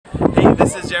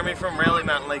This is Jeremy from Raleigh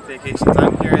Mountain Lake Vacations.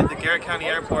 I'm here at the Garrett County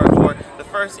Airport for the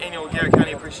first annual Garrett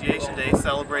County Appreciation Day,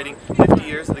 celebrating 50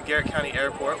 years of the Garrett County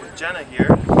Airport with Jenna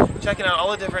here, checking out all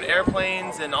the different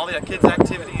airplanes and all the kids'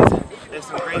 activities. There's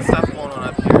some great stuff going on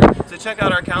up here. So check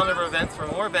out our calendar of events for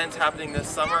more events happening this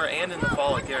summer and in the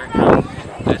fall at Garrett County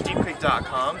at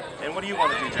deepcreek.com. And what do you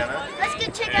want to do, Jenna? Let's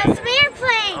go check out some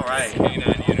airplanes! All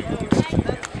right.